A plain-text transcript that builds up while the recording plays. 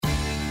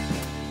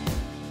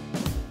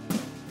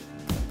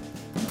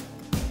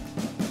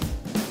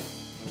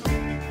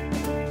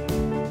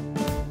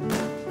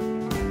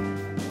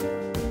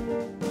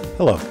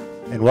Hello,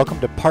 and welcome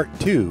to Part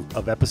 2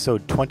 of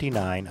Episode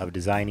 29 of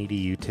Design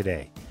EDU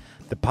Today,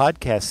 the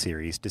podcast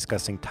series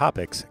discussing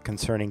topics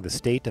concerning the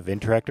state of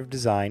interactive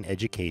design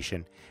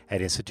education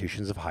at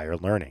institutions of higher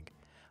learning.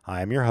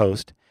 I am your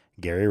host,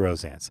 Gary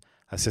Rosance,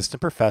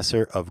 Assistant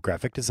Professor of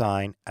Graphic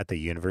Design at the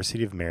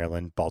University of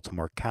Maryland,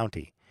 Baltimore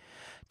County.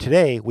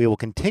 Today, we will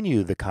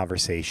continue the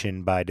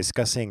conversation by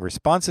discussing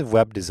responsive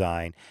web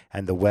design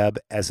and the web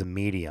as a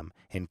medium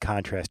in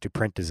contrast to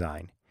print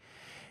design.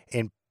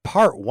 In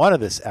Part 1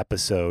 of this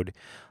episode,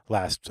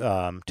 last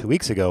 2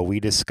 weeks ago, we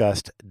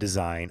discussed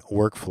design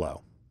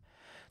workflow.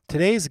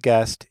 Today's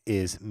guest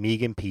is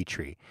Megan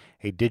Petrie,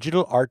 a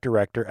digital art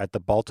director at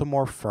the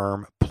Baltimore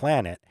firm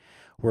Planet,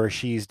 where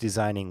she's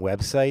designing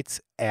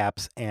websites,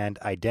 apps, and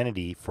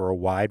identity for a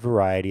wide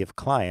variety of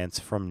clients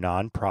from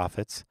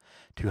nonprofits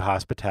to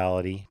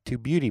hospitality to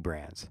beauty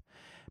brands.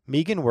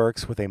 Megan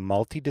works with a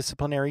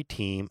multidisciplinary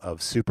team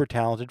of super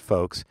talented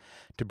folks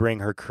to bring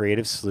her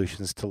creative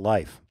solutions to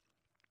life,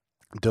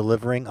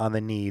 delivering on the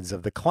needs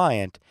of the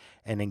client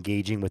and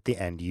engaging with the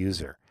end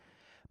user.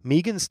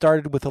 Megan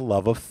started with a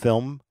love of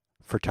film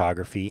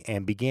photography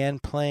and began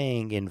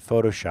playing in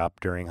Photoshop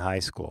during high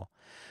school.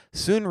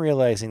 Soon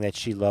realizing that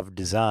she loved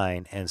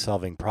design and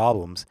solving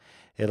problems,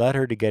 it led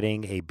her to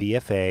getting a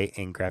BFA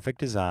in graphic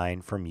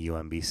design from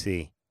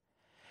UMBC.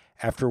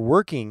 After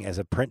working as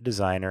a print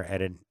designer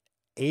at an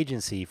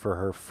agency for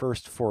her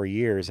first 4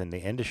 years in the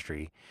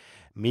industry,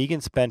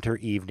 Megan spent her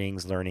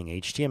evenings learning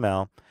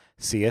HTML,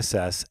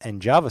 CSS, and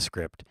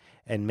JavaScript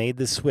and made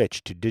the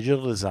switch to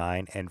digital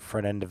design and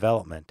front-end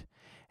development,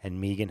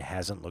 and Megan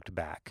hasn't looked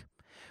back.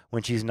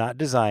 When she's not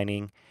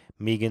designing,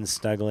 Megan's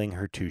snuggling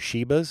her 2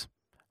 Shibas,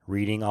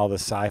 reading all the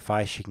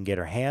sci-fi she can get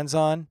her hands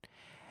on,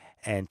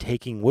 and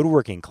taking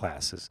woodworking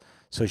classes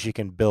so she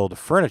can build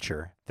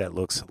furniture that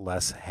looks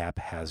less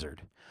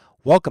haphazard.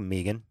 Welcome,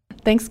 Megan.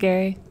 Thanks,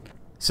 Gary.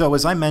 So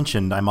as I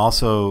mentioned, I'm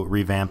also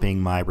revamping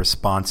my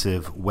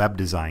responsive web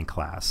design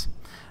class.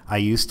 I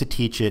used to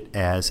teach it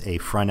as a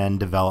front-end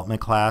development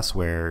class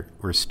where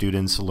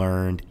students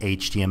learned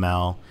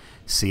HTML,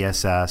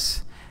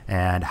 CSS,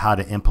 and how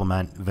to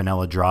implement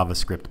vanilla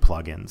JavaScript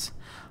plugins.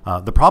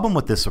 The problem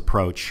with this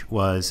approach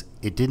was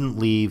it didn't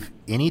leave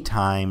any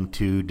time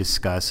to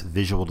discuss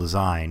visual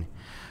design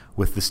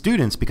with the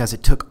students because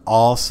it took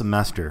all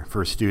semester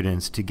for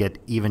students to get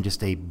even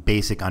just a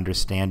basic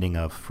understanding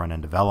of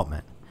front-end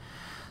development.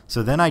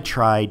 So then I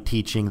tried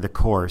teaching the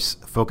course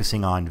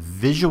focusing on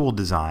visual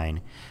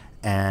design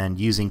and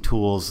using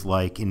tools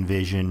like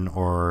InVision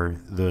or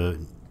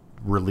the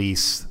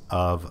release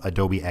of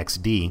Adobe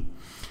XD.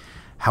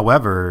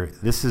 However,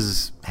 this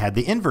has had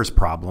the inverse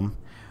problem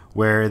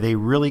where they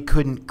really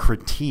couldn't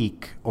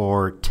critique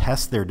or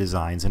test their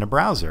designs in a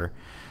browser.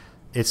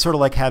 It's sort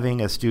of like having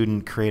a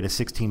student create a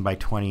 16 by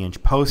 20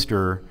 inch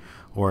poster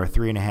or a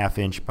 3.5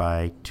 inch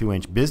by 2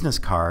 inch business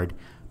card,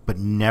 but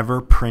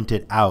never print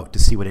it out to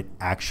see what it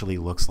actually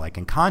looks like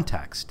in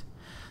context.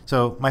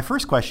 So my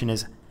first question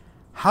is,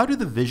 how do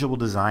the visual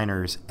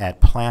designers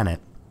at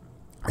Planet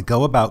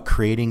go about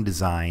creating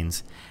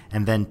designs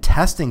and then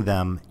testing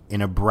them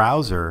in a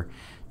browser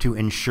to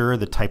ensure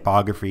the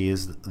typography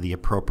is the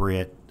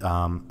appropriate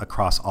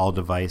across all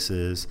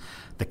devices,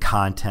 the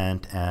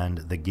content and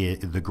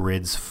the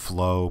grids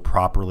flow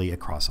properly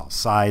across all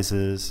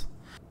sizes?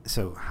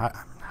 So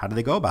how do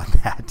they go about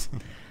that?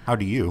 How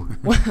do you?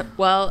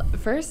 Well,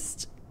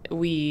 first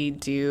we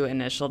do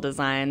initial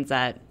designs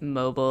at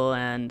mobile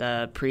and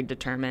a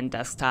predetermined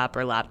desktop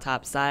or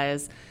laptop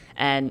size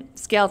and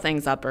scale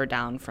things up or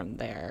down from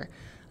there.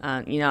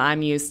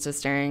 I'm used to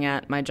staring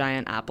at my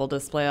giant Apple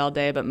display all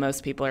day, but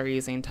most people are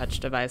using touch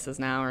devices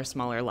now or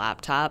smaller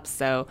laptops.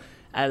 So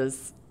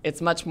as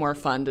it's much more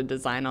fun to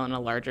design on a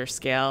larger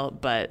scale,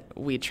 but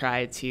we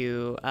try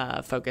to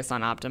focus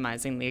on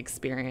optimizing the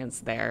experience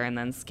there and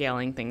then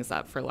scaling things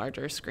up for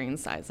larger screen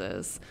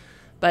sizes.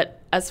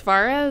 But as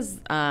far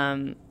as,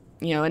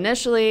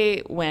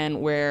 initially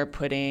when we're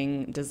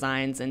putting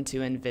designs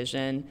into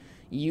InVision,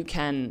 you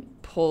can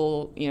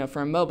pull,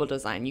 for a mobile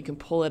design, you can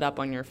pull it up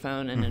on your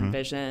phone in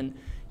InVision.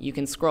 You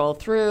can scroll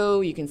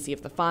through, you can see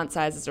if the font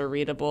sizes are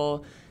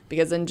readable,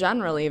 because in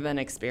general, even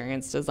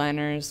experienced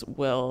designers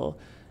will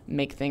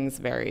make things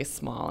very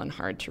small and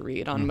hard to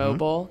read on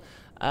mobile.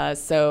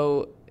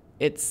 So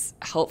it's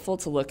helpful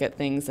to look at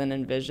things in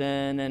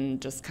InVision and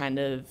just kind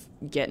of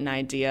get an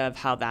idea of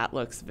how that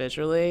looks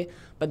visually.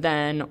 But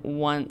then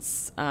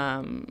once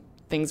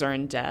things are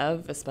in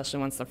dev, especially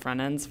once the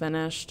front end's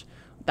finished,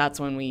 that's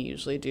when we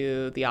usually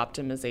do the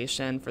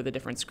optimization for the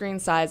different screen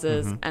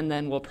sizes, and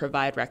then we'll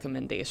provide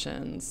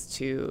recommendations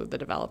to the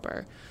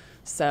developer.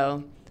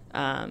 So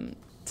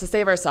to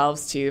save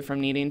ourselves, too, from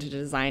needing to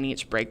design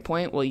each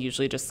breakpoint, we'll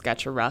usually just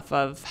sketch a rough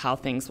of how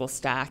things will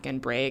stack and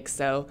break.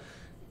 So,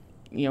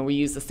 we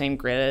use the same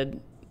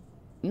grid,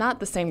 not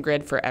the same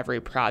grid for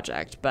every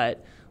project,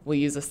 but we'll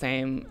use the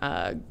same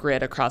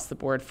grid across the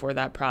board for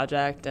that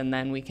project, and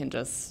then we can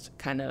just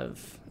kind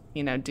of,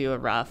 do a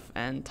rough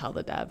and tell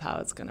the dev how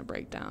it's going to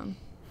break down.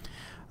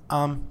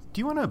 Do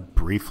you want to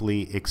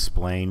briefly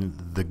explain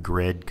the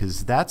grid?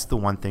 Because that's the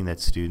one thing that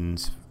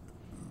students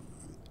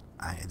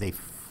they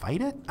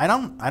fight it. I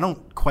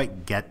don't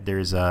quite get. They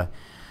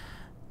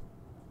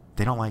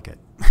don't like it.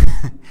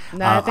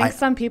 No, I think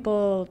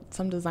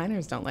some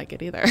designers don't like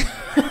it either.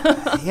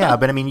 Yeah,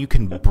 but I mean, you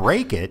can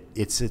break it.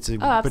 It's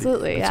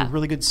absolutely, it's a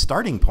really good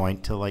starting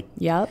point to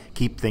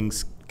keep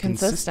things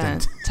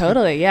consistent.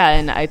 Totally, yeah.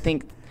 And I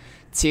think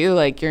too,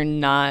 like, you're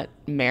not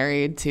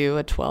married to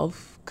a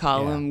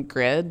 12-column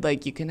grid.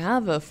 Like, you can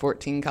have a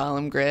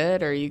 14-column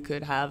grid, or you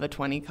could have a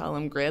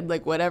 20-column grid.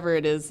 Like, whatever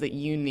it is that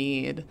you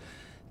need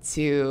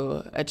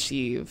to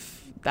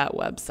achieve that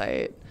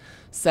website.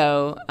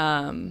 So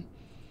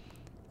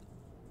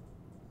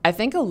I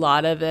think a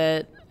lot of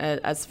it,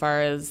 as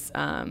far as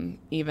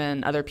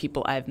even other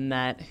people I've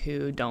met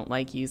who don't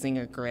like using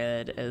a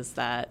grid, is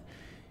that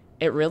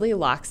it really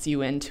locks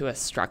you into a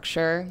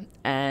structure.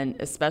 And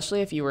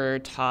especially if you were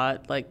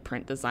taught like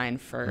print design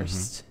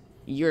first,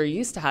 you're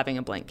used to having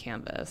a blank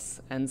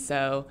canvas. And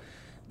so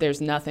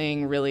there's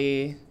nothing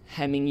really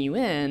hemming you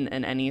in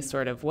any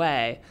sort of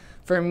way.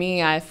 For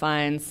me, I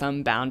find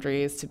some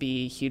boundaries to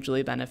be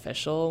hugely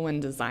beneficial when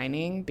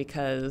designing,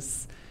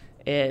 because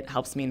it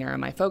helps me narrow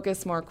my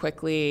focus more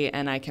quickly,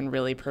 and I can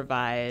really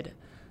provide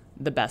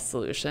the best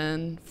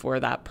solution for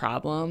that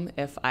problem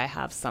if I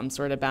have some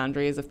sort of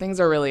boundaries. If things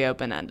are really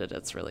open-ended,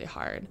 it's really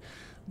hard.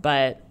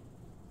 But,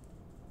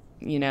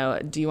 do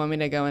you want me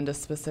to go into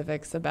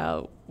specifics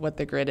about what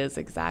the grid is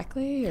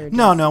exactly? Or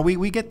No,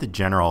 we get the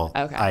general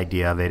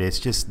idea of it. It's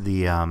just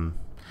the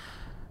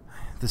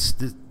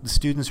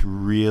students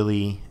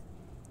really,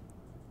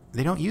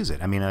 they don't use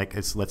it. I mean, like,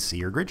 let's see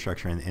your grid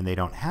structure, and they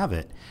don't have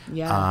it.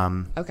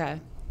 Yeah.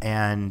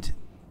 And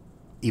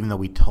even though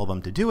we told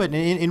them to do it,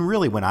 and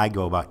really when I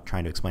go about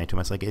trying to explain it to them,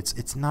 it's like,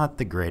 it's not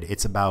the grid.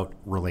 It's about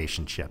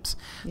relationships.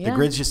 Yeah. The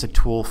grid's just a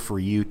tool for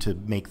you to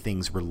make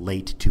things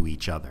relate to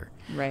each other.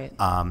 Right.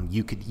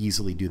 You could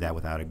easily do that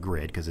without a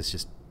grid, because it's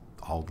just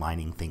all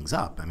lining things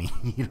up. I mean,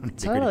 you don't need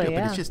the grid to do it,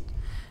 but it's just,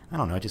 I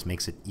don't know, it just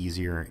makes it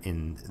easier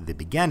in the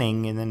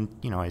beginning. And then,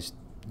 as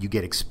you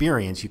get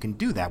experience, you can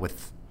do that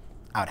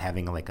without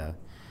having like a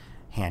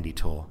handy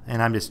tool.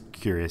 And I'm just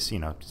curious,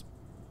 you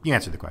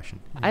answer the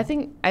question. I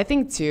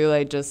think too,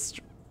 like,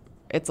 just,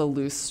 it's a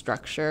loose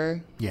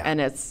structure. Yeah.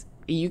 And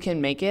you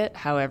can make it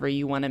however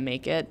you want to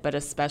make it, but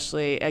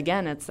especially,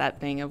 again, it's that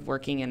thing of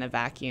working in a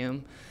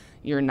vacuum.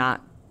 You're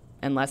not,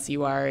 unless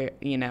you are,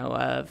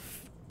 a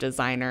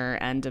designer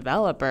and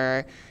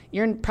developer,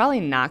 you're probably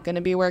not going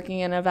to be working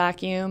in a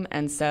vacuum.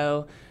 And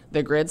so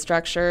the grid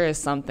structure is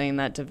something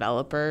that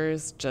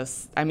developers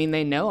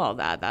they know all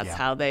that. That's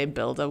how they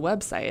build a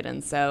website.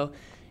 And so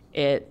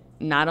it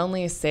not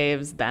only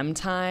saves them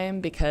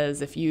time,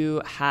 because if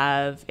you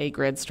have a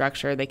grid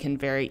structure, they can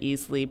very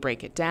easily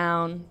break it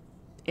down.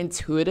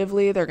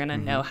 Intuitively, they're going to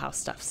know how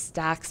stuff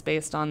stacks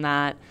based on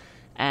that.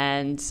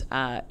 And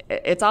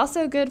it's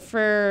also good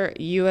for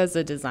you as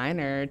a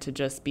designer to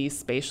just be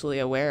spatially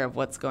aware of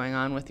what's going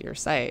on with your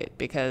site,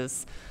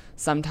 because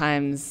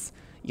sometimes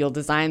you'll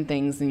design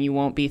things and you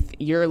won't be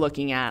you're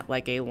looking at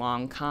like a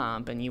long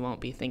comp, and you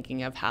won't be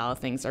thinking of how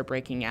things are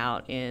breaking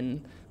out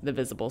in the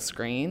visible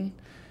screen.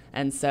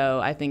 And so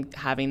I think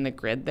having the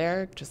grid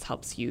there just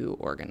helps you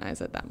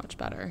organize it that much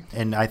better.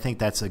 And I think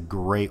that's a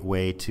great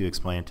way to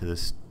explain it to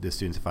the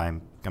students, if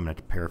I'm going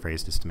to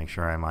paraphrase just to make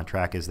sure I'm on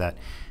track, is that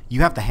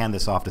you have to hand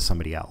this off to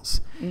somebody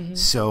else.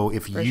 So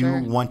if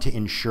you want to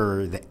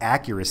ensure the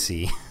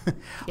accuracy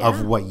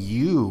of what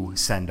you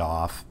send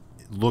off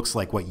looks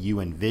like what you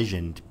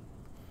envisioned,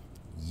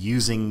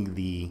 using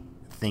the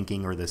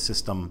thinking or the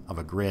system of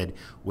a grid,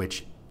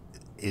 which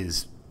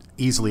is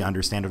easily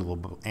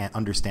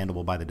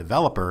understandable by the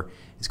developer,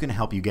 is going to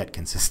help you get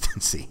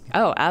consistency.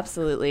 Oh,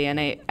 absolutely. And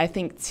I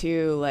think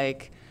too,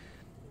 like,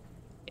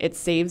 it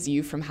saves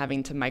you from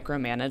having to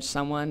micromanage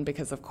someone,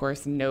 because of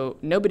course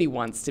nobody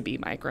wants to be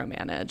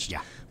micromanaged.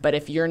 Yeah. But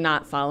if you're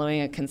not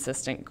following a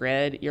consistent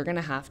grid, you're going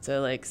to have to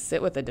like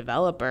sit with a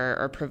developer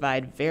or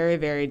provide very,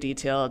 very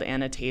detailed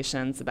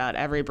annotations about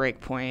every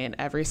breakpoint,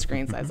 every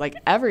screen size, like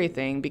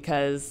everything,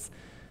 because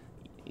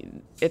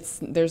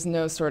there's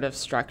no sort of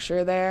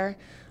structure there.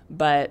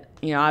 But,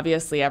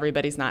 obviously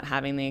everybody's not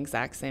having the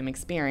exact same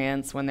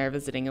experience when they're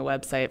visiting a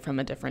website from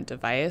a different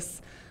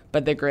device.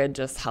 But the grid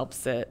just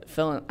helps it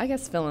fill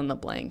in the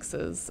blanks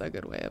is a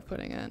good way of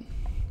putting it.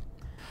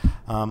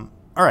 All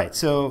right.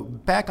 So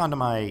back on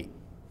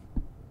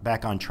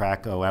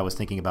track. I was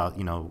thinking about,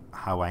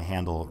 how I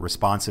handle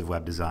responsive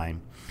web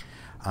design.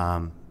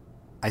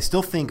 I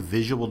still think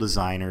visual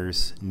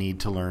designers need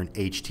to learn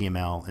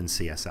HTML and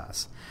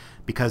CSS,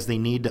 because they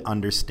need to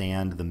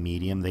understand the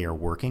medium they are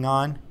working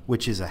on,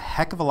 which is a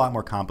heck of a lot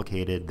more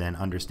complicated than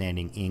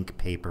understanding ink,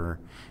 paper,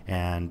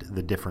 and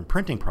the different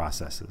printing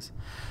processes.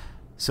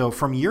 So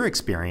from your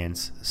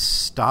experience,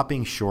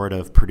 stopping short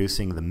of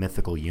producing the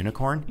mythical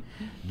unicorn,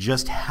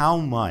 just how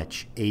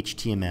much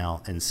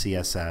HTML and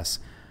CSS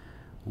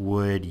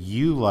would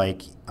you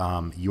like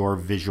your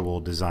visual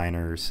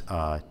designers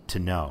to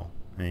know?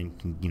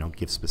 And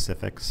give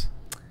specifics.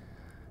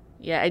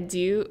 Yeah, I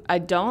do. I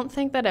don't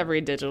think that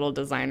every digital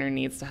designer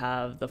needs to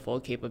have the full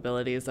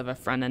capabilities of a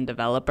front-end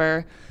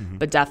developer,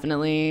 but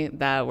definitely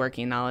that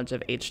working knowledge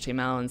of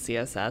HTML and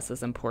CSS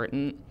is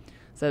important.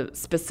 So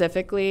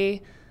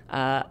specifically,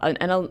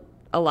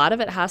 a lot of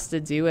it has to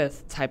do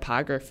with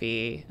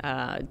typography,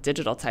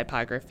 digital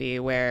typography,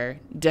 where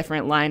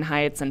different line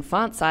heights and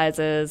font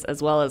sizes,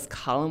 as well as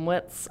column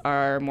widths,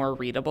 are more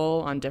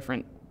readable on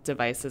different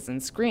devices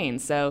and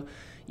screens. So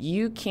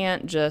you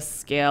can't just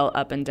scale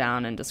up and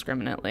down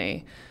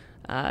indiscriminately.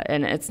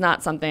 And it's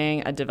not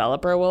something a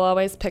developer will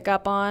always pick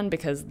up on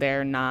because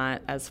they're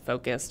not as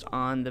focused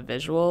on the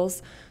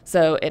visuals.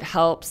 So it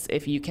helps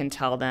if you can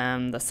tell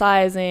them the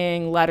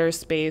sizing, letter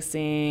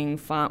spacing,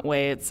 font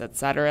weights,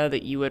 etc.,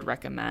 that you would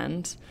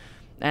recommend.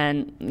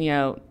 And,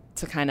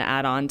 to kind of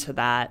add on to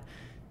that,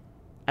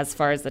 as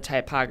far as the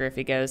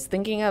typography goes,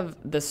 thinking of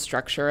the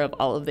structure of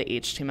all of the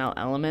HTML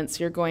elements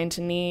you're going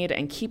to need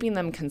and keeping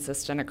them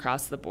consistent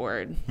across the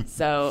board.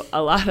 So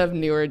a lot of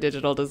newer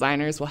digital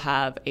designers will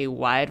have a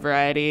wide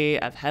variety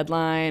of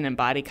headline and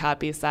body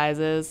copy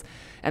sizes,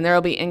 and there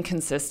will be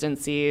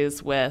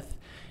inconsistencies with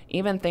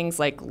even things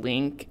like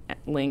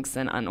links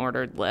and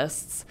unordered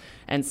lists.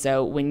 And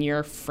so when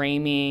you're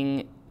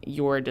framing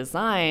your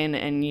design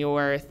and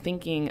you're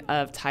thinking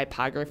of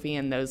typography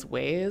in those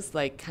ways,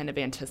 like kind of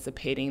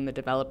anticipating the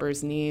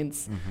developer's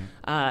needs,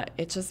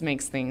 it just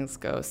makes things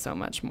go so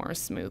much more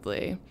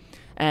smoothly.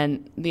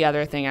 And the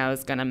other thing I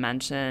was going to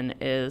mention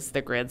is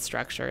the grid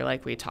structure,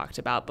 like we talked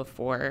about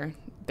before.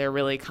 They're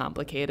really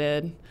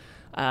complicated,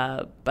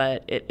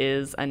 but it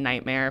is a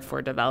nightmare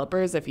for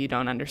developers if you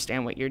don't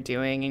understand what you're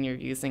doing and you're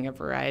using a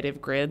variety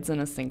of grids in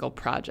a single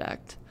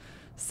project.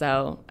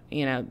 So,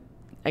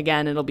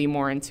 again, it'll be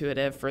more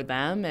intuitive for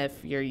them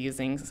if you're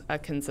using a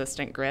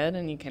consistent grid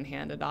and you can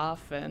hand it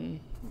off and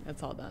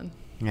it's all done.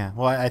 Yeah,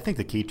 well, I think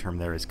the key term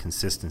there is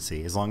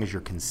consistency. As long as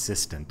you're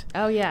consistent.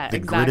 Oh, yeah, the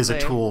exactly. grid is a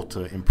tool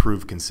to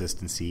improve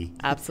consistency.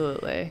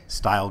 Absolutely.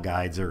 Style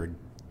guides are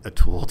a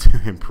tool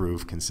to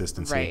improve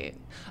consistency. Right.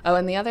 Oh,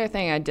 and the other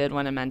thing I did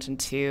want to mention,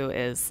 too,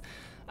 is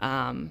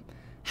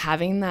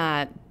having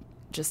that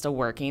just a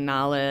working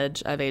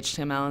knowledge of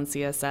HTML and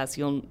CSS,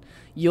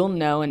 you'll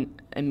know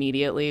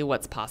immediately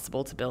what's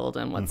possible to build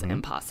and what's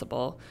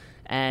impossible.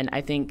 And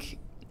I think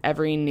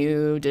every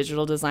new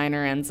digital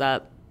designer ends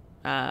up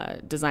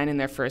designing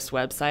their first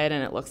website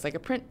and it looks like a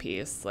print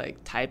piece. Like,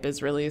 type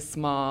is really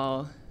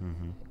small.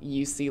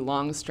 You see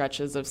long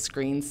stretches of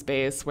screen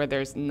space where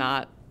there's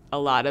not a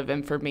lot of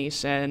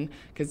information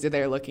because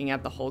they're looking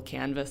at the whole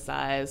canvas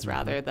size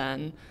rather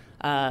than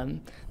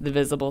the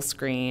visible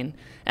screen.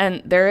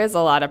 And there is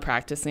a lot of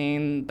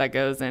practicing that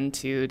goes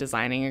into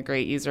designing a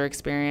great user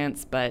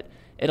experience, but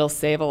it'll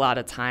save a lot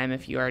of time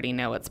if you already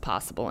know what's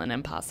possible and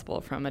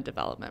impossible from a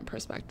development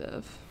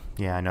perspective.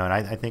 Yeah, I know. And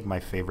I think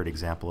my favorite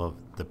example of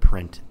the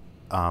print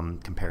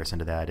comparison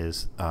to that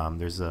is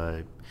there's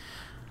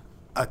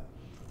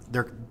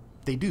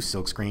they do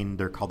silkscreen.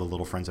 They're called the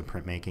Little Friends of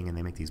Printmaking, and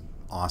they make these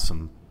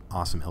awesome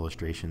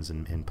illustrations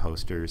and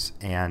posters.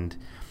 And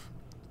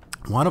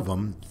one of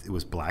them, it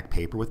was black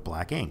paper with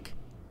black ink.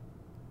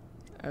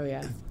 Oh,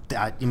 yeah.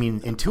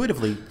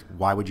 Intuitively,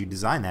 why would you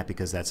design that?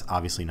 Because that's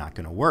obviously not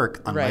going to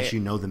work unless Right. you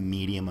know the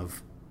medium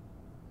of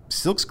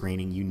silk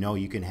screening.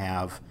 You can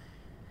have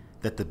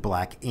that the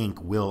black ink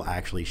will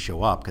actually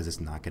show up because it's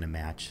not going to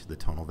match the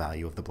tonal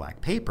value of the black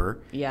paper.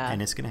 Yeah.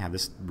 And it's going to have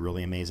this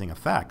really amazing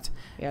effect.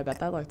 Yeah, I bet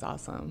that looked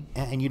awesome.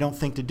 And you don't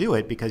think to do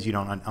it because you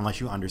don't, unless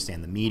you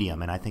understand the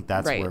medium. And I think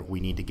that's Right. where we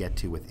need to get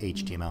to with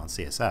HTML and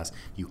CSS.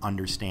 You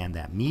understand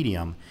that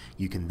medium,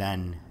 you can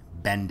then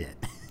bend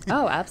it.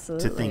 Oh,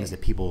 absolutely. to things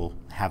that people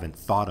haven't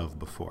thought of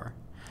before.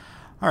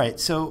 All right,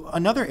 so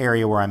another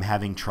area where I'm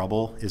having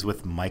trouble is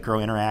with micro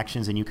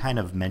interactions, and you kind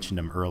of mentioned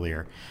them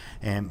earlier.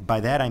 And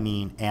by that I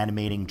mean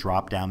animating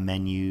drop-down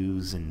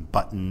menus and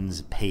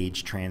buttons,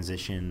 page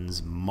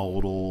transitions,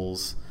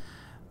 modals,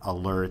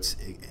 alerts,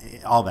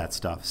 all that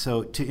stuff.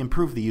 So to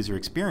improve the user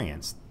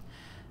experience.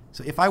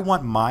 So if I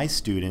want my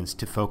students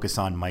to focus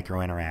on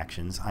micro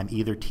interactions, I'm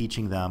either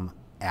teaching them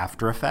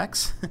After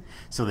Effects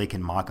so they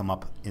can mock them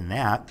up in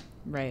that,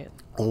 Right.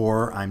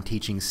 or I'm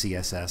teaching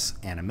CSS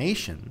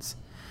animations,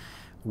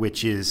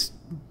 which is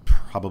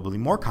probably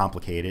more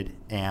complicated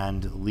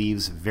and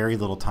leaves very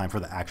little time for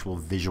the actual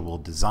visual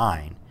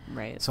design.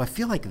 Right. So I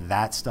feel like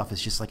that stuff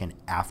is just like an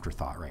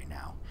afterthought right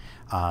now.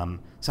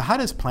 So how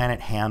does Planet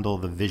handle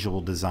the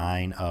visual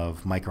design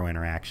of micro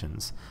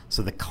interactions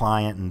so the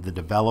client and the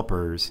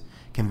developers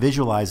can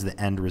visualize the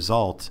end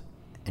result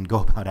and go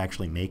about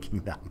actually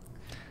making them?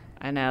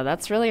 I know.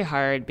 That's really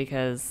hard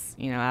because,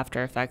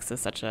 After Effects is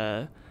such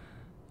a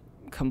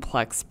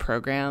complex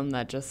program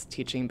that just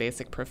teaching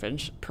basic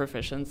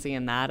proficiency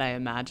in that, I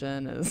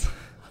imagine,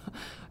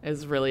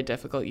 is really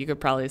difficult. You could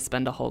probably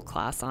spend a whole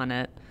class on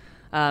it.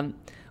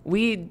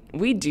 We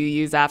do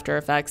use After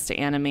Effects to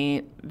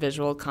animate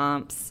visual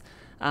comps.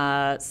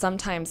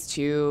 Sometimes,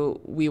 too,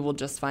 we will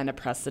just find a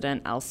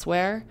precedent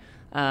elsewhere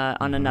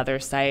on another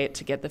site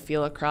to get the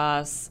feel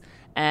across.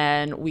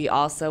 And we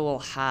also will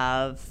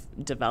have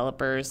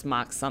developers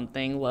mock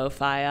something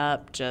lo-fi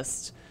up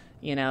just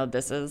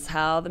this is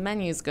how the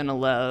menu's going to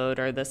load,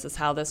 or this is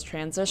how this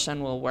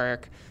transition will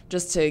work,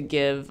 just to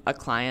give a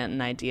client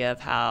an idea of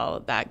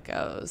how that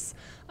goes.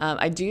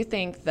 I do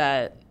think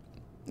that,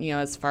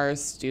 as far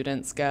as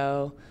students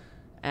go,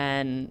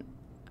 and,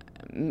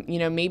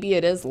 maybe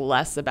it is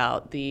less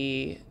about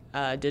the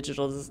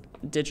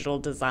digital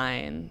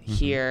design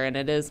here, and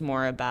it is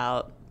more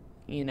about,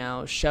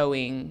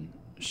 showing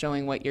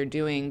what you're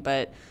doing,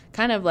 but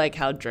kind of like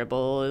how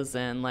Dribbble is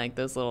in like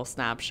those little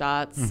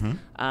snapshots.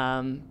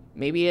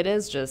 Maybe it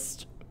is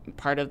just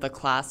part of the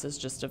class is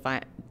just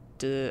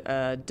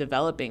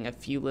developing a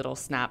few little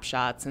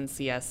snapshots in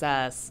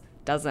CSS.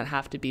 Doesn't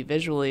have to be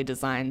visually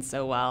designed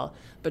so well,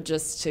 but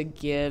just to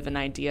give an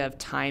idea of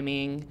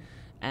timing,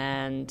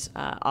 and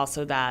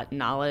also that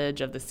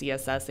knowledge of the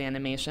CSS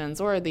animations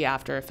or the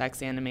After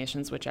Effects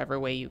animations, whichever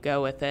way you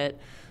go with it.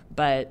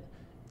 But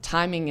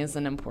timing is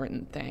an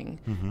important thing,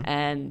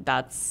 and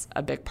that's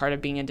a big part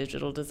of being a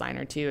digital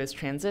designer too, is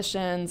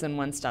transitions and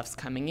when stuff's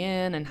coming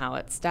in and how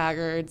it's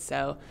staggered.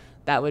 So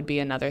that would be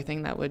another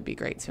thing that would be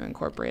great to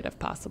incorporate if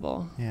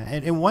possible. Yeah,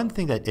 and one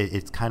thing that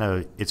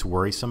it's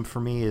worrisome for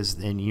me is,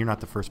 and you're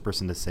not the first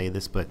person to say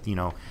this, but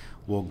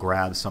we'll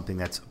grab something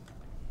that's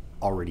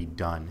already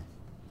done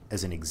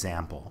as an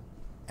example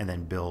and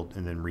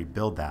then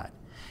rebuild that.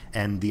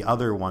 And the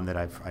other one that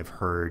I've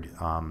heard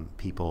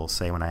people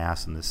say when I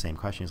ask them the same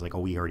question is like, oh,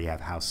 we already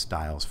have house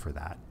styles for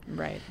that.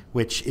 Right.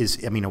 Which is,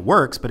 it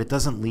works, but it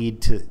doesn't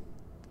lead to,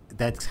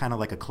 that's kind of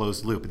like a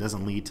closed loop. It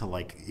doesn't lead to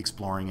like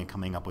exploring and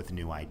coming up with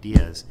new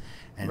ideas.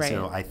 And right.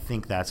 So I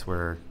think that's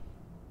where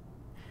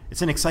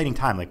it's an exciting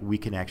time. Like we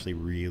can actually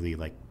really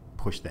like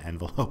push the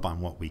envelope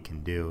on what we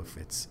can do if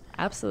it's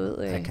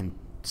absolutely a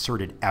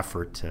concerted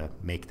effort to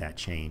make that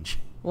change.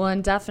 Well,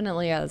 and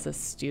definitely as a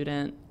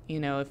student,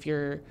 if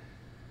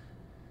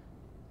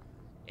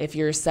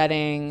you're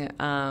setting,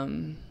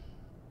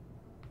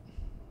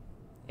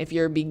 if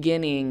you're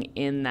beginning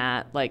in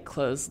that like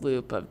closed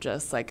loop of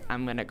just like,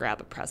 I'm going to grab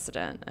a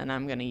precedent and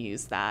I'm going to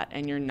use that,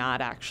 and you're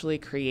not actually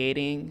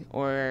creating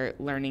or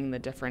learning the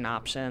different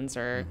options,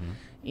 or,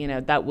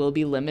 that will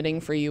be limiting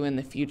for you in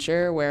the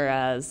future.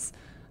 Whereas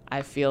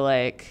I feel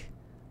like,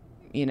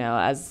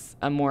 as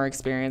a more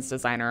experienced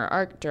designer or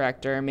art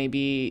director,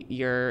 maybe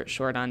you're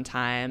short on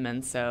time,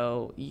 and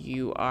so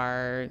you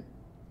are,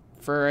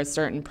 for a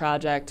certain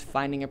project,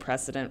 finding a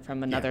precedent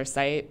from another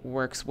site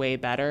works way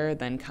better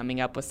than coming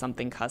up with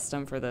something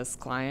custom for this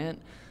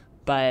client.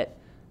 But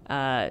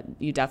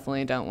you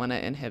definitely don't want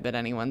to inhibit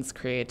anyone's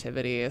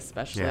creativity,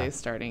 especially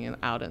starting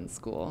out in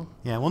school.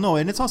 Yeah, well, no,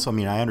 and it's also,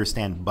 I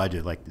understand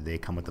budget. Like, they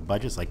come with the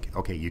budgets. Like,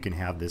 okay, you can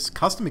have this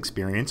custom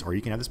experience or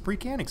you can have this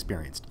pre-canned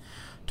experience.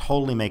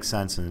 Totally makes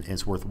sense and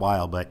it's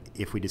worthwhile. But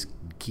if we just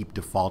keep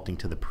defaulting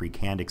to the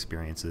pre-canned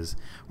experiences,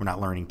 we're not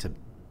learning to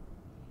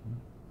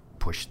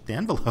push the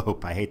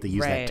envelope. I hate to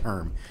use that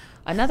term.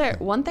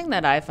 One thing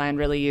that I find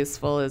really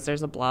useful is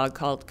there's a blog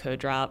called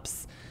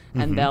CodeDrops,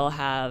 and they'll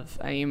have,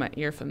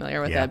 you're familiar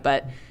with it,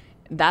 but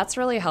that's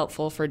really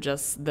helpful for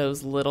just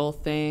those little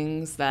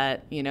things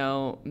that,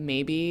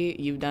 maybe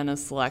you've done a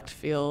select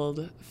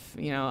field,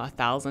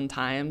 1,000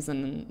 times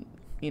and,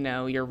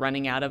 you're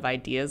running out of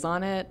ideas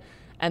on it,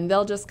 and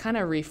they'll just kind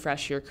of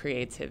refresh your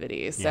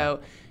creativity. So,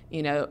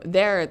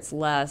 there it's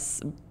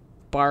less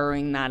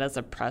borrowing that as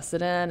a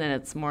precedent, and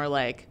it's more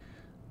like,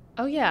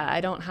 oh yeah,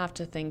 I don't have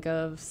to think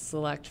of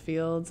select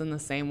fields in the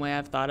same way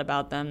I've thought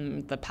about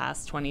them the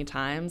past 20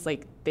 times.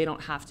 Like, they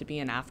don't have to be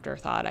an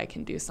afterthought. I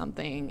can do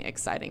something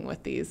exciting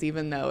with these,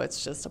 even though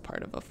it's just a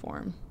part of a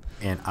form.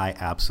 And I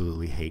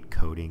absolutely hate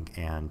coding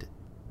and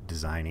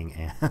designing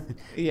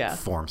and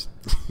forms.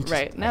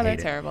 Right. No, they're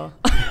terrible.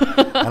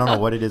 I don't know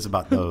what it is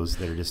about those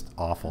that are just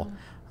awful.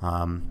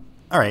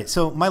 All right,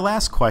 so my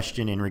last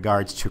question in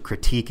regards to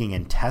critiquing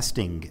and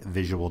testing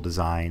visual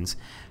designs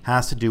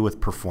has to do with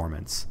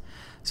performance.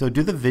 So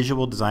do the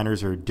visual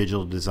designers or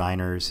digital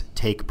designers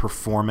take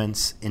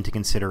performance into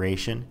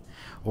consideration,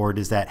 or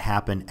does that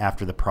happen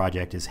after the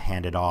project is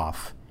handed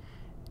off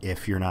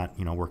if you're not,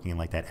 working in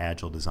like that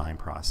agile design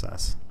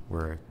process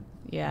where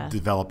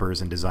developers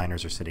and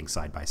designers are sitting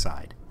side by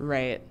side?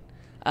 Right.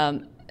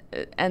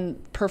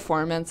 And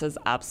performance is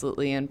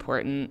absolutely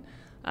important.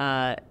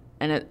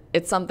 And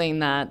it's something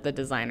that the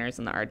designers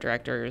and the art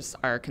directors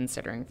are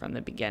considering from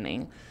the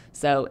beginning.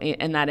 So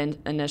in that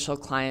initial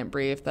client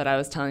brief that I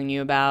was telling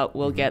you about,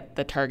 we'll get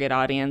the target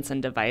audience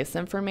and device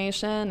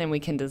information, and we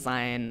can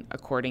design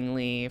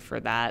accordingly for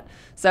that.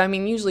 So,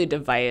 usually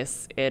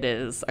device, it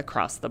is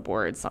across the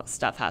board. So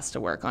stuff has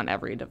to work on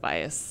every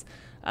device.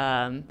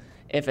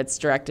 If it's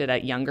directed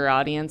at younger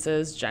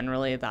audiences,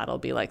 generally that'll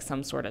be like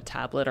some sort of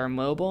tablet or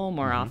mobile.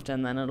 More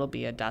often than it'll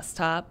be a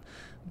desktop.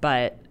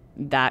 But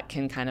that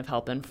can kind of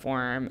help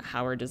inform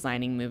how we're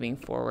designing moving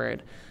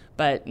forward.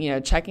 But,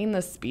 checking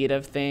the speed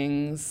of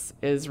things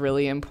is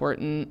really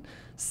important.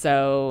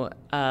 So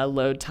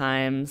load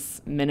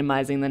times,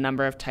 minimizing the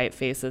number of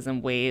typefaces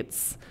and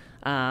weights,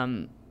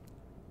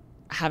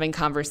 having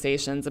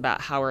conversations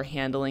about how we're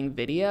handling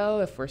video,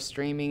 if we're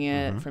streaming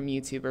it from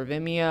YouTube or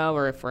Vimeo,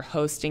 or if we're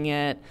hosting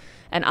it.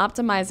 And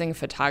optimizing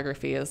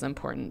photography is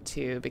important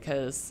too,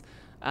 because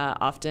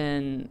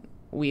often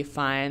we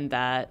find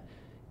that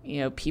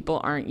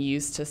people aren't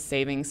used to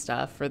saving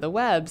stuff for the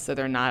web, so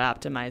they're not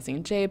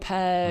optimizing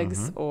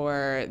JPEGs,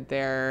 or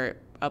they're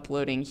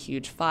uploading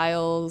huge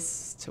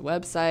files to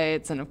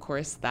websites, and of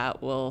course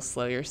that will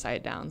slow your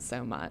site down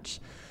so much.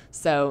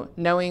 So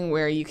knowing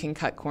where you can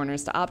cut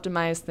corners to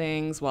optimize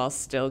things while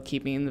still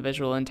keeping the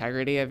visual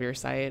integrity of your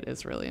site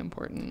is really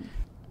important.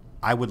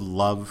 I would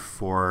love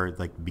for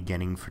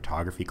beginning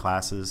photography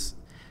classes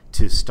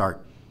to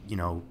start,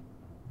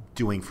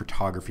 doing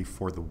photography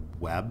for the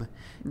web.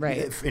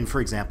 Right. And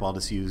for example, I'll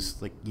just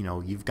use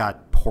you've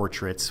got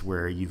portraits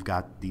where you've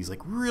got these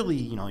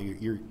really,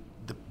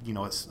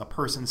 it's a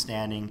person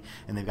standing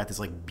and they've got this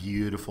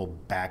beautiful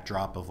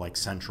backdrop of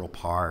Central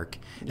Park.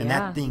 And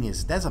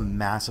that's a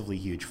massively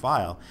huge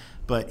file.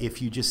 But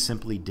if you just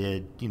simply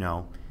did,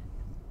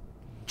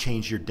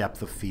 change your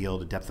depth of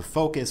field, depth of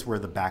focus, where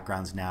the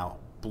background's now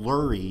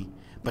blurry,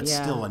 but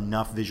still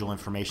enough visual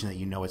information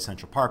that it's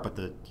Central Park, but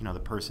the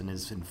person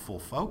is in full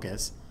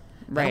focus.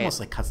 That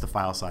almost cuts the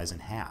file size in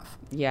half.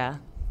 Yeah.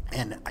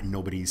 And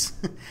nobody's,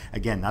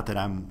 again, not that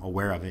I'm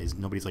aware of it, is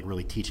nobody's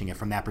really teaching it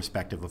from that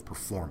perspective of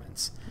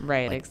performance.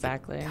 Right,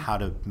 exactly. How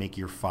to make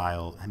your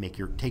file,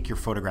 take your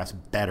photographs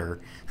better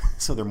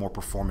so they're more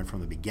performant from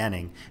the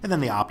beginning. And then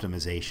the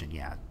optimization,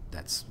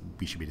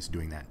 we should be just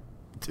doing that.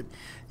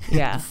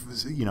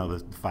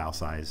 The file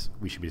size,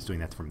 we should be just doing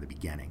that from the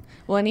beginning.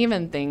 Well, and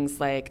even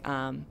things like,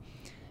 on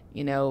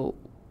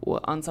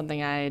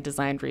something I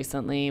designed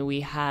recently,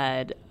 we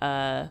had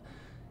a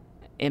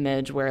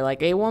image where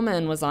a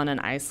woman was on an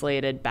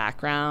isolated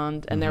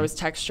background and there was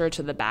texture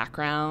to the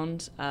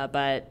background,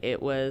 but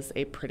it was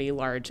a pretty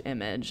large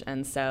image.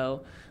 And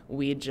so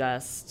we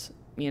just,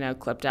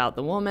 clipped out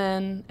the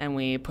woman and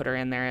we put her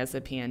in there as a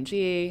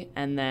PNG,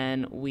 and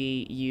then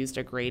we used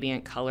a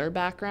gradient color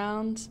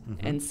background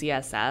in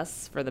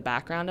CSS for the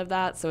background of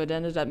that. So it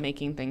ended up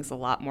making things a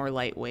lot more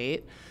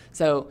lightweight.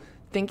 So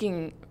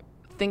thinking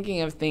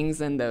of things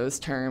in those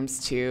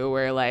terms too,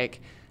 where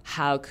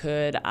how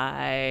could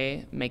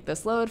I make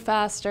this load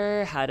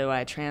faster? How do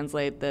I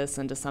translate this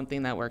into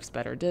something that works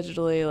better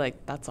digitally?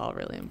 That's all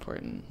really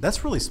important.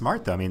 That's really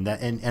smart, though. I mean,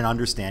 and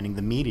understanding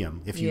the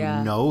medium. If you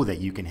know that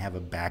you can have a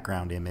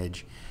background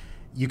image,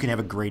 you can have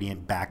a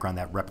gradient background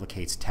that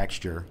replicates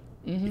texture.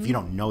 If you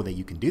don't know that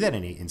you can do that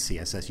in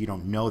CSS, you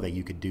don't know that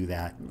you could do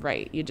that.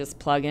 Right. You just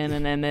plug in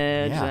an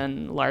image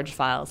and large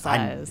file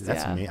size.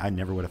 I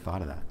never would have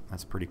thought of that.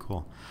 That's pretty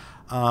cool.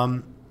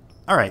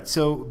 All right,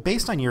 so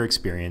based on your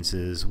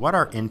experiences, what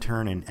are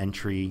interns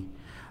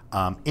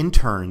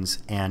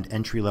and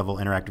entry-level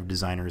interactive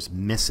designers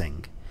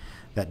missing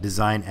that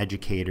design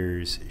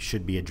educators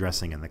should be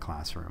addressing in the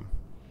classroom?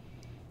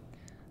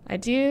 I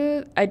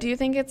do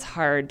think it's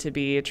hard to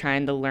be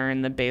trying to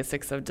learn the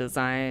basics of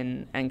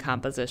design and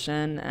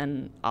composition,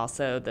 and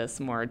also this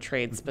more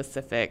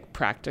trade-specific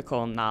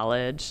practical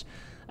knowledge.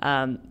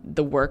 The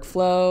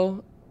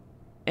workflow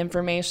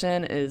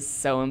information is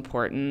so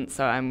important,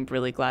 so I'm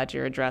really glad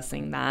you're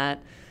addressing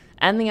that,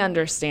 and the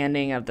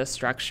understanding of the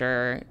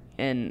structure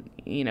in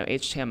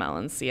HTML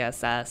and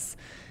CSS.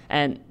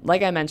 And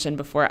like I mentioned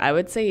before, I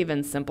would say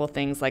even simple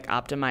things like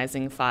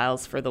optimizing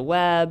files for the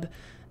web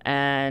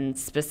and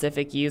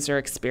specific user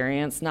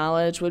experience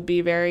knowledge would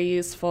be very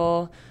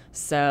useful.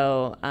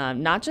 So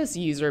not just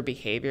user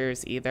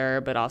behaviors either,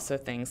 but also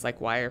things like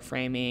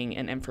wireframing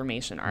and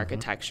information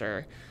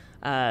architecture.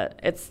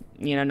 It's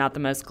not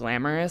the most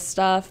glamorous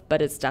stuff,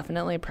 but it's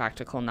definitely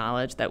practical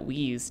knowledge that we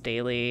use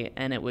daily,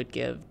 and it would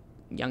give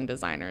young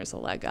designers a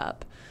leg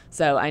up.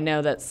 So I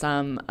know that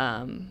some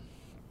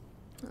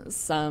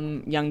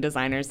young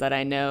designers that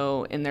I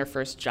know in their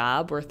first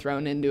job were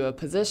thrown into a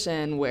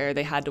position where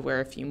they had to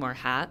wear a few more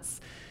hats,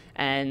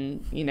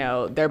 and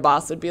their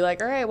boss would be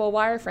like, all right, well,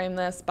 wireframe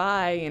this,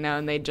 bye,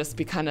 and they'd just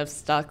be kind of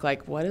stuck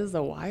what is a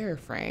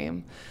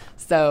wireframe?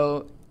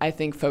 So I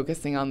think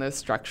focusing on those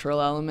structural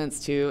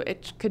elements too,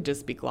 it could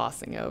just be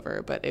glossing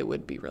over, but it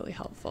would be really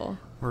helpful.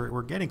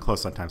 We're getting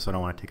close on time, so I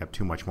don't want to take up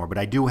too much more, but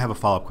I do have a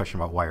follow-up question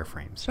about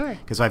wireframes. Sure.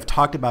 Because I've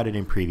talked about it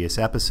in previous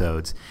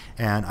episodes,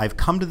 and I've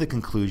come to the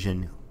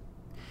conclusion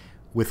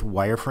with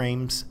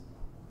wireframes,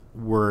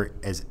 we're,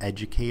 as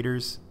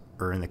educators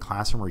or in the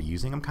classroom, we're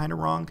using them kind of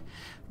wrong.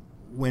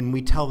 When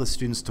we tell the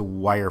students to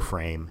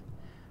wireframe,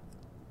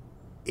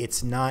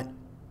 it's not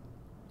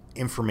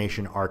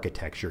information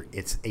architecture,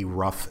 it's a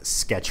rough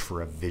sketch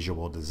for a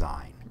visual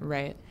design.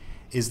 Right.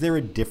 Is there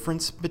a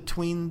difference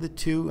between the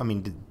two? I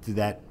mean, did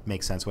that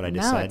make sense what I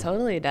just said? No, it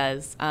totally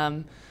does.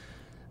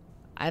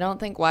 I don't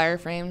think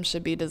wireframes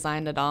should be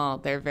designed at all.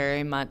 They're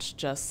very much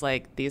just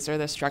these are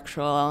the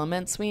structural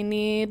elements we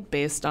need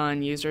based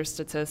on user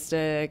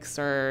statistics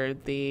or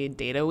the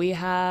data we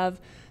have.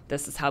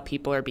 This is how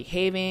people are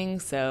behaving,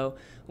 so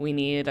we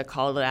need a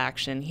call to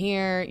action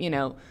here,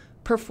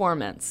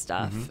 performance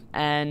stuff.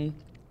 And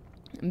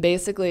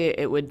basically,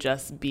 it would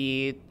just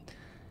be,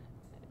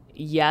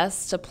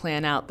 yes, to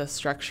plan out the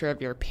structure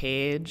of your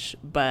page,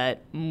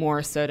 but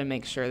more so to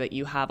make sure that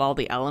you have all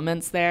the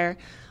elements there.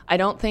 I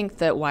don't think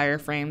that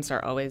wireframes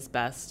are always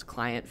best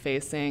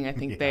client-facing. I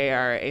think they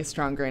are a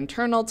stronger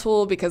internal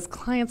tool because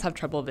clients have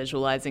trouble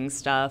visualizing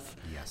stuff.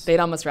 Yes. They'd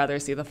almost rather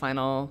see the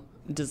final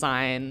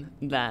design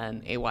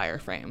than a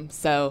wireframe.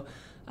 So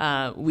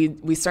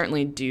we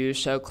certainly do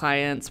show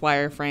clients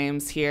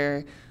wireframes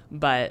here,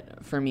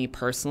 but for me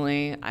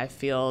personally, I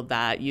feel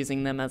that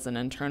using them as an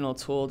internal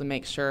tool to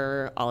make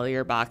sure all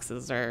your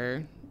boxes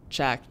are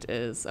checked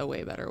is a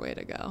way better way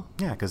to go.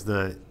 Yeah, because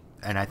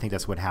and I think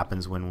that's what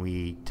happens when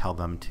we tell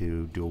them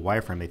to do a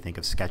wireframe. They think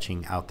of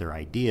sketching out their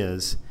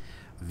ideas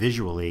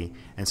visually,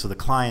 and so the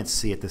clients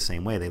see it the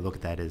same way. They look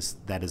at that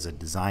as a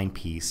design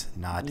piece,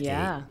 not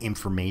a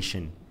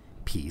information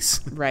piece.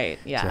 Right.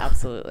 Yeah,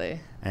 absolutely.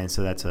 And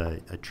so that's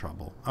a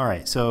trouble. All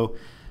right. So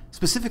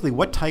specifically,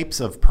 what types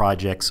of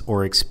projects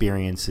or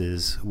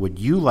experiences would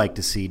you like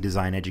to see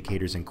design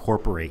educators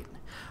incorporate?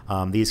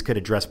 These could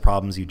address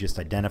problems you just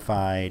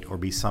identified or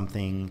be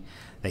something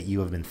that you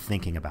have been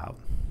thinking about.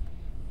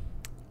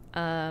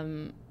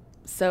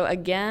 So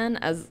again,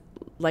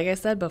 like I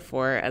said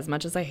before, as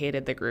much as I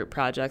hated the group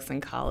projects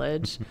in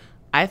college,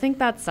 I think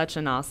that's such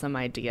an awesome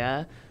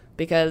idea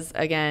because,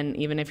 again,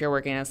 even if you're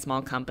working in a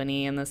small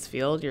company in this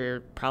field,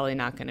 you're probably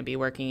not going to be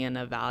working in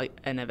a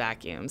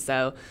vacuum.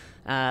 So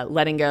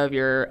letting go of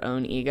your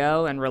own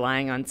ego and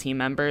relying on team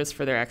members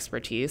for their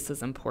expertise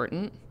is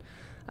important.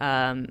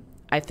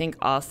 I think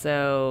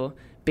also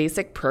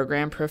basic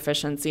program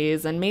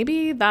proficiencies, and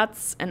maybe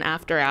that's an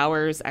after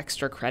hours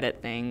extra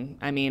credit thing.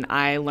 I mean,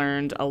 I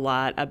learned a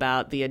lot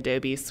about the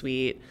Adobe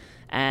suite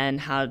and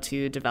how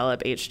to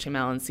develop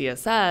HTML and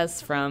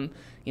CSS from,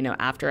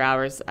 after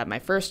hours at my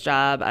first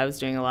job. I was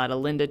doing a lot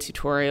of Lynda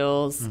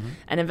tutorials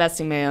and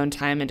investing my own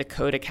time into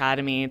Code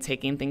Academy,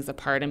 taking things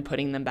apart and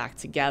putting them back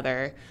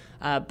together.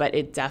 But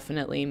it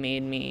definitely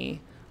made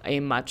me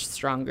a much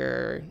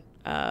stronger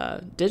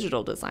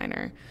digital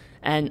designer.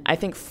 And I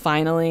think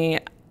finally,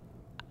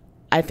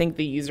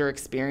 the user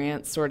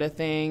experience sort of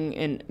thing,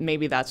 and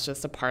maybe that's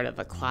just a part of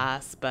a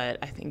class, but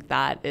I think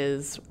that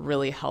is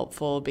really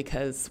helpful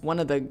because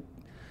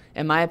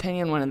in my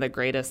opinion, one of the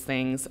greatest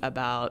things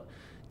about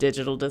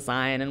digital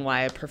design and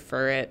why I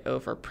prefer it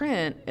over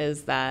print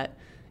is that,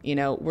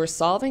 we're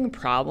solving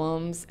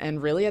problems,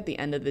 and really at the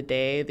end of the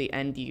day, the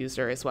end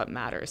user is what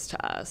matters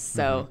to us.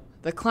 So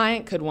the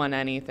client could want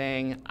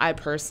anything. I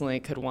personally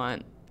could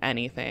want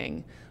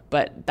anything,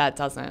 but that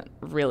doesn't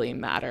really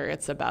matter.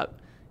 It's about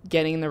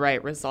getting the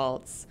right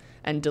results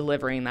and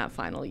delivering that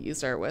final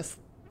user with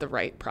the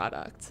right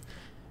product.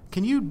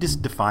 Can you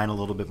just define a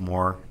little bit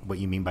more what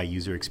you mean by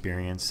user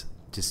experience,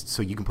 just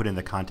so you can put in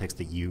the context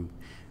that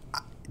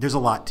there's a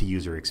lot to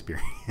user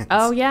experience.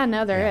 Oh, yeah,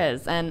 no, there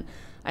is. And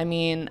I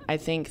mean, I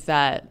think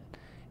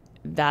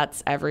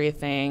that's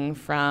everything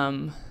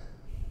from,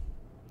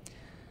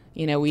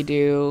 we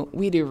do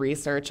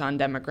research on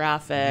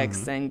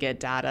demographics and get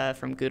data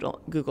from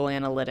Google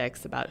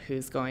Analytics about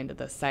who's going to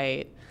the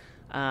site.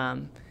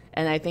 And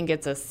I think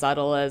it's as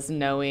subtle as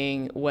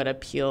knowing what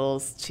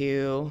appeals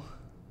to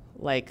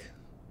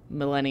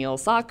millennial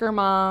soccer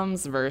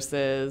moms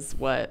versus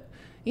what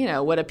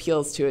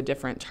appeals to a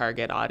different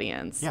target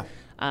audience. Yeah.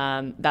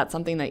 That's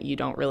something that you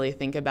don't really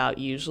think about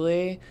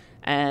usually.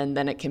 And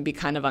then it can be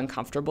kind of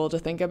uncomfortable to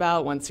think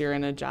about once you're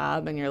in a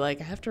job and you're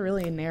like, I have to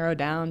really narrow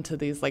down to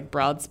these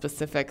broad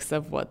specifics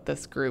of what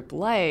this group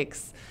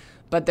likes.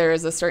 But there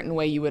is a certain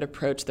way you would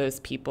approach those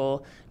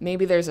people.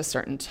 Maybe there's a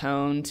certain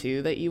tone,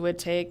 too, that you would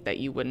take that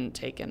you wouldn't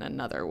take in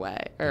another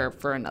way or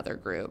for another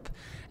group.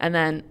 And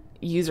then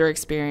user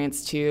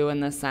experience, too, in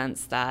the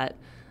sense that,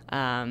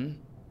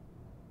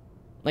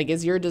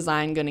 is your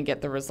design going to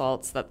get the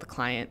results that the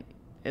client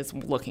is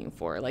looking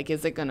for?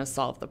 Is it going to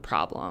solve the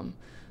problem?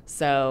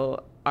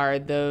 So are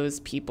those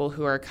people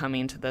who are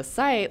coming to the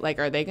site,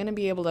 are they going to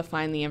be able to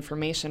find the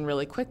information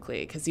really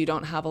quickly? Because you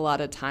don't have a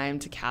lot of time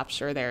to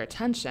capture their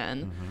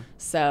attention.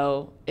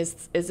 So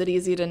is it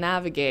easy to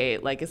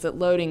navigate? Is it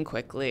loading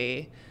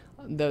quickly?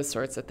 Those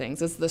sorts of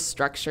things. Is the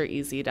structure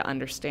easy to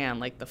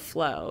understand? The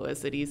flow,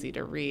 is it easy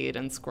to read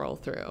and scroll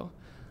through?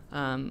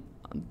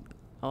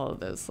 All of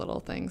those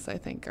little things I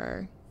think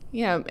are,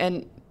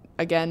 and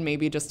again,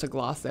 maybe just to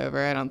gloss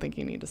over, I don't think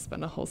you need to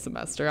spend a whole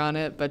semester on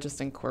it, but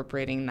just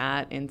incorporating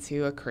that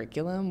into a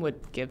curriculum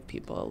would give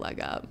people a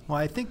leg up. Well,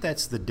 I think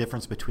that's the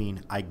difference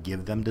between I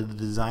give them the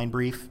design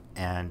brief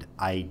and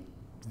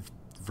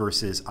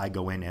versus I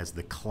go in as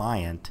the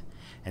client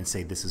and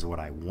say, this is what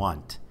I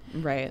want.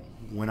 Right.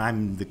 When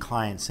I'm the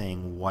client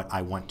saying what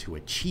I want to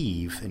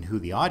achieve and who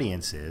the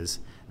audience is,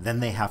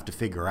 then they have to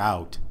figure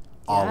out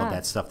all of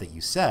that stuff that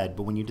you said.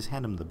 But when you just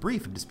hand them the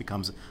brief, it just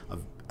becomes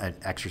an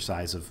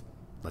exercise of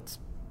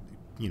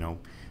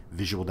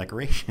visual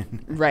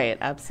decoration. Right,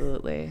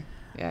 absolutely.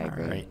 Yeah, I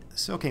agree. All right.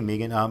 So, okay,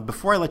 Megan,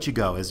 before I let you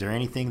go, is there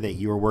anything that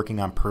you are working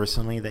on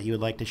personally that you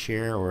would like to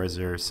share, or is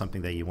there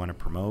something that you want to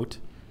promote,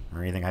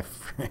 or anything I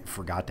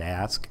forgot to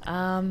ask?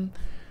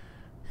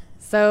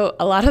 So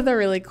a lot of the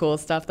really cool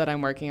stuff that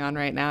I'm working on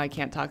right now, I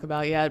can't talk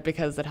about yet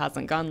because it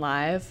hasn't gone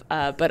live.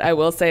 But I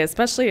will say,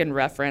 especially in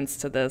reference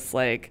to this,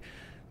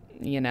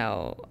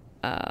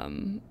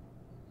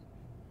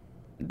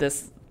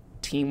 this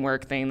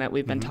teamwork thing that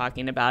we've been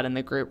talking about in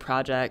the group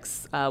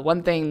projects.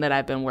 One thing that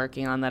I've been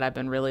working on that I've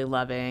been really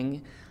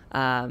loving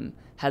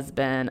has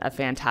been a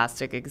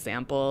fantastic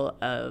example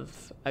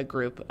of a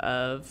group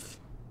of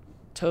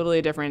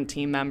totally different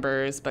team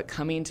members, but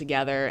coming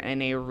together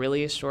in a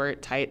really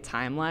short, tight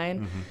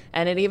timeline.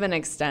 And it even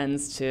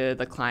extends to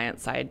the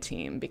client-side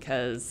team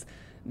because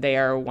they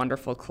are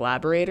wonderful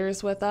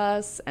collaborators with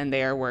us, and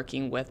they are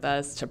working with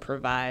us to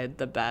provide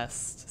the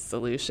best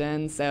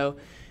solution. So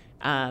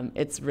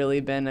it's really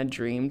been a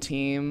dream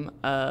team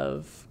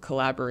of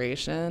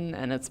collaboration,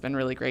 and it's been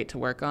really great to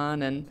work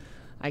on. And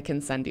I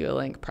can send you a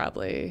link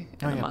probably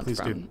in a month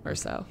from or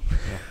so.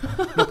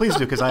 Yeah. No, please do,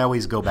 because I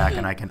always go back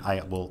and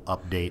I will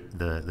update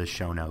the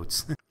show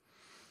notes.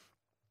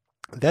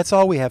 That's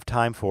all we have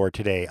time for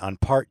today on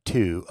part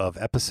 2 of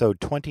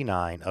episode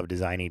 29 of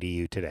Design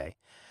EDU Today.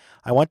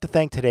 I want to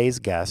thank today's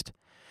guest,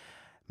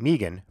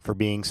 Megan, for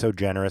being so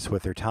generous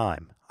with her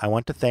time. I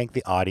want to thank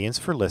the audience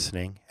for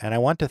listening, and I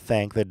want to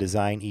thank the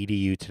Design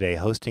EDU Today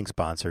hosting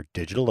sponsor,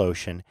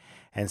 DigitalOcean,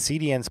 and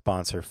CDN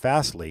sponsor,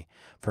 Fastly,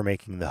 for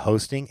making the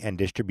hosting and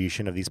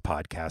distribution of these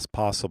podcasts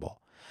possible.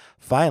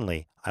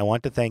 Finally, I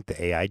want to thank the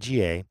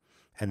AIGA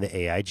and the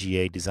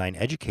AIGA Design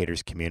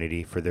Educators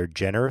community for their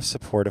generous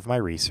support of my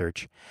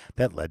research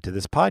that led to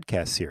this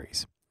podcast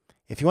series.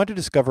 If you want to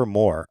discover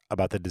more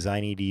about the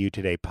Design EDU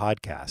Today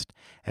podcast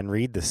and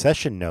read the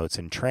session notes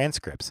and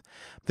transcripts,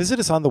 visit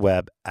us on the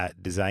web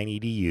at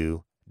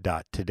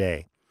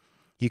designedu.today.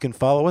 You can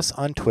follow us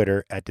on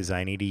Twitter at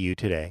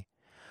DesignEDUToday,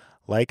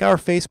 like our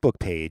Facebook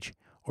page,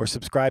 or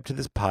subscribe to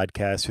this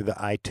podcast through the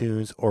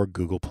iTunes or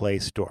Google Play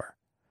Store.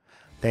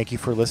 Thank you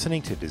for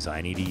listening to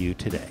Design EDU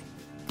Today.